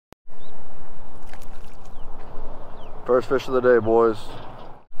First fish of the day, boys.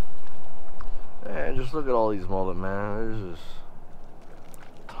 Man, just look at all these mullet, man. There's just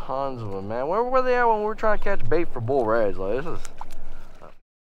tons of them, man. Where were they at when we were trying to catch bait for bull reds? Like, this is...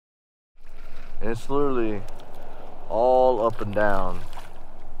 And it's literally all up and down.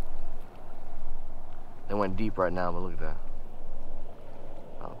 It went deep right now, but look at that.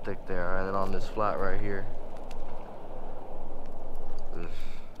 How thick they are. And then on this flat right here.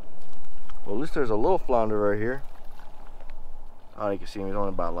 Well, at least there's a little flounder right here. Oh, you can see him. He's only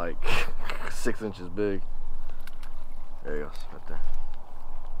about like 6 inches big. There he goes, right there.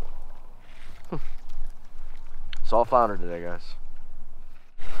 It's all flounder today, guys.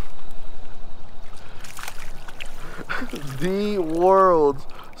 The world's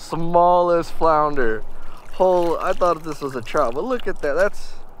smallest flounder. I thought this was a trout, but look at that.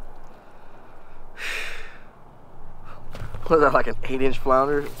 That's, what is that, like an 8-inch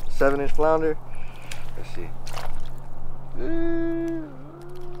flounder, 7-inch flounder? Let's see.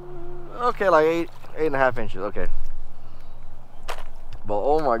 Okay, like 8.5 inches. Okay. But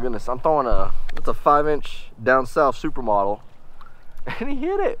oh my goodness, I'm throwing it's a 5-inch down south supermodel, and he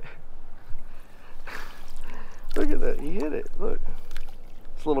hit it. Look at that, he hit it. Look,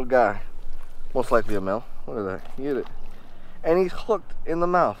 this little guy, most likely a male. Look at that, he hit it, and he's hooked in the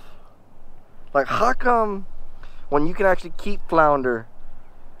mouth. Like, how come when you can actually keep flounder,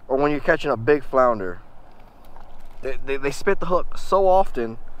 or when you're catching a big flounder, they spit the hook so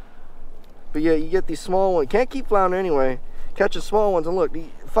often, but yeah, you get these small ones, can't keep flounder anyway, catching small ones, and look, the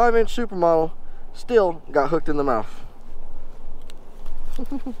 5-inch supermodel still got hooked in the mouth.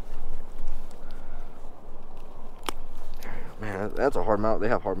 Man, that's a hard mouth. They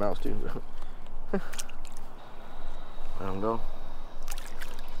have hard mouths too. Let them go.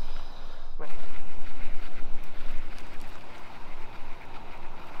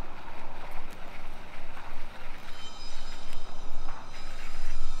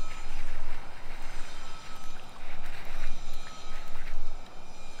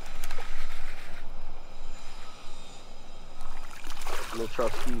 Little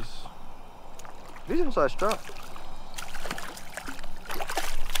trout skis. Decent sized trout.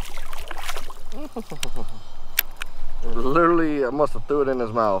 Literally, I must have threw it in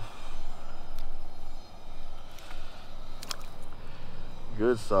his mouth.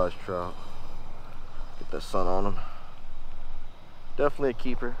 Good sized trout. Get that sun on him. Definitely a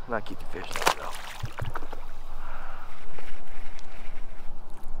keeper. Not keep the fish.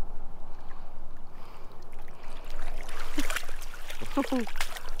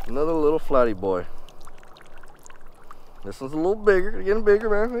 Another little flatty boy. This one's a little bigger. They're getting bigger,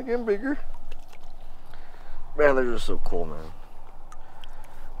 man. They're getting bigger. Man, they're just so cool, man.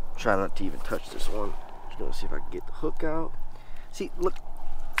 Try not to even touch this one. Just gonna see if I can get the hook out. See, look.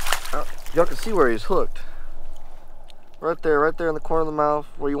 Y'all can see where he's hooked. Right there in the corner of the mouth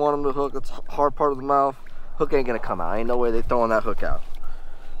where you want him to hook. That's the hard part of the mouth. Hook ain't gonna come out. Ain't no way they're throwing that hook out.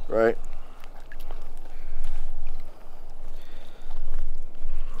 Right?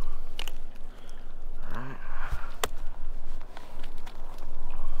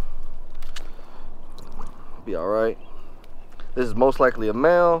 Be all right. This is most likely a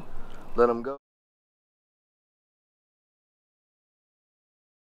male. Let him go.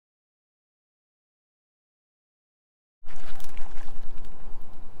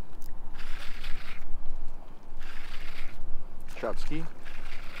 Trout ski.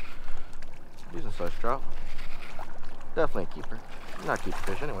 Decent sized trout. Definitely a keeper. Not keep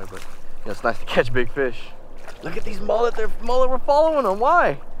fish anyway, but you know, it's nice to catch big fish. Look at these mullet. They're mullet. We're following them.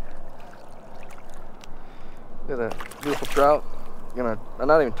 Why? Look at that beautiful trout. I'm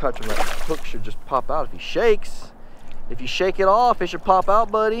not even touching that. Hook should just pop out if he shakes. If you shake it off, it should pop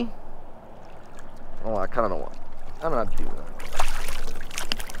out, buddy. Oh, I kind of don't want. I don't know how to do that.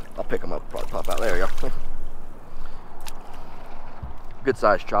 I'll pick him up, probably pop out. There you go. Good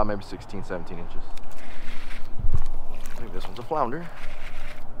sized trout, maybe 16, 17 inches. I think this one's a flounder.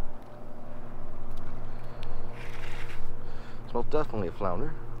 It's most definitely a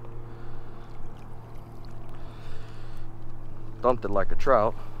flounder. Dumped it like a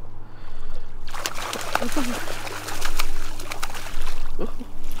trout.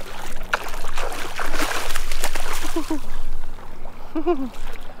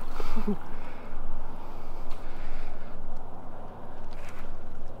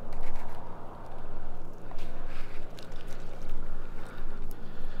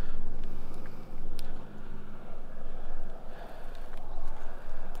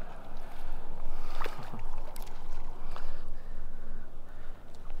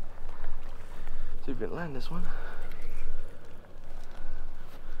 See if we can land this one.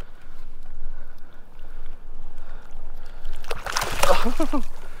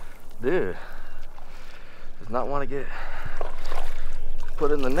 Dude. Does not want to get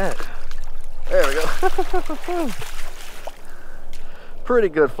put in the net. There we go. Pretty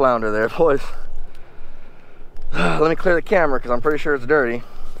good flounder there, boys. Let me clear the camera because I'm pretty sure it's dirty.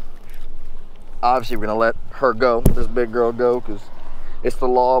 Obviously, we're going to let her go, this big girl go, because it's the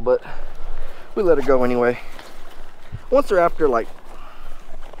law, but we let her go anyway. Once they're after, like,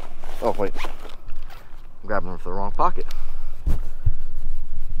 oh, wait. I'm grabbing them for the wrong pocket.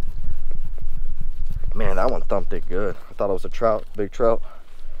 Man, that one thumped it good. I thought it was a trout, big trout.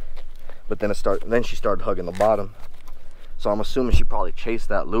 But then she started hugging the bottom. So I'm assuming she probably chased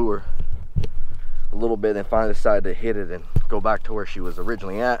that lure a little bit and finally decided to hit it and go back to where she was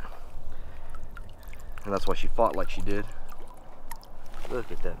originally at. And that's why she fought like she did.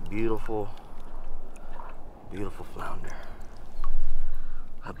 Look at that beautiful, beautiful flounder.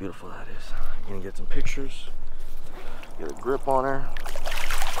 How beautiful that is. I'm gonna get some pictures. Get a grip on her.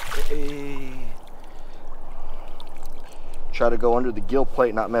 Hey. Try to go under the gill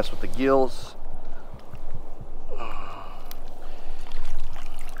plate, not mess with the gills.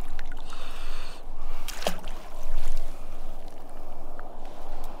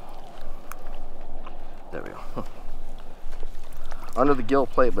 There we go. Under the gill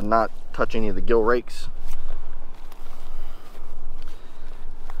plate, but not touch any of the gill rakes.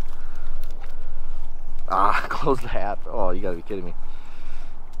 Ah, close the hat. Oh, you gotta be kidding me.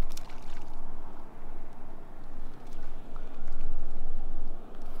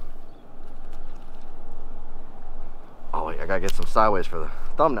 Oh wait, I gotta get some sideways for the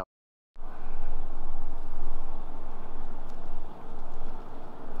thumbnail.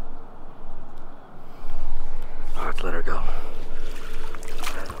 Oh, let's let her go.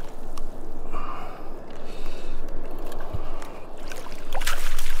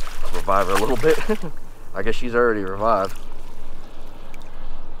 Revive her a little bit. I guess she's already revived.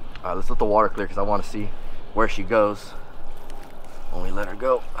 Alright, let's let the water clear because I want to see where she goes when we let her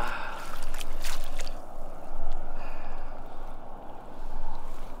go.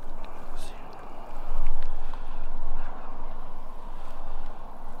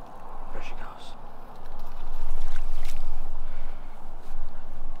 There she goes.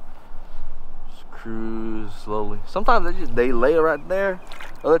 Just cruise slowly. Sometimes they lay right there.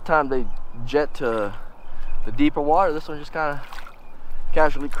 Other time they jet to the deeper water. This one just kind of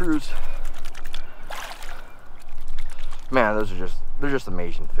casually cruise. Man, they're just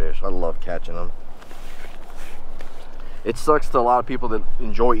amazing fish. I love catching them. It sucks to a lot of people that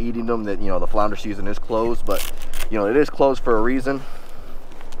enjoy eating them that, you know, the flounder season is closed, but you know, it is closed for a reason.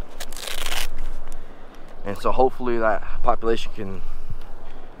 And so hopefully that population can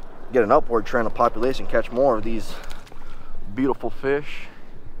get an upward trend of population, catch more of these beautiful fish,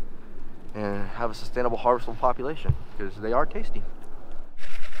 and have a sustainable harvestable population because they are tasty.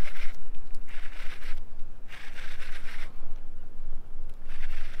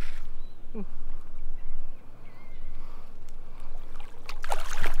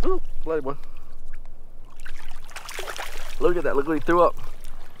 Ooh, bloody one. Look at that, look what he threw up.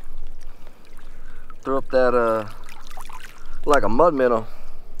 Threw up that, like a mud minnow.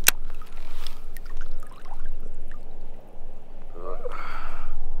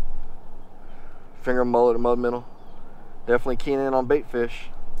 Finger mullet and mud minnow. Definitely keen in on bait fish.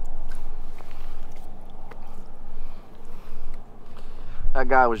 That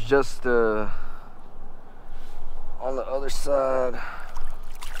guy was just on the other side.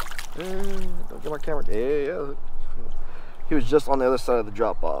 Don't get my camera. Yeah. He was just on the other side of the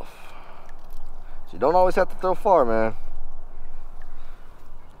drop off. So you don't always have to throw far, man.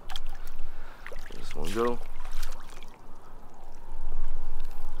 Let this one go.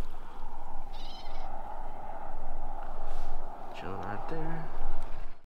 Chilling right there.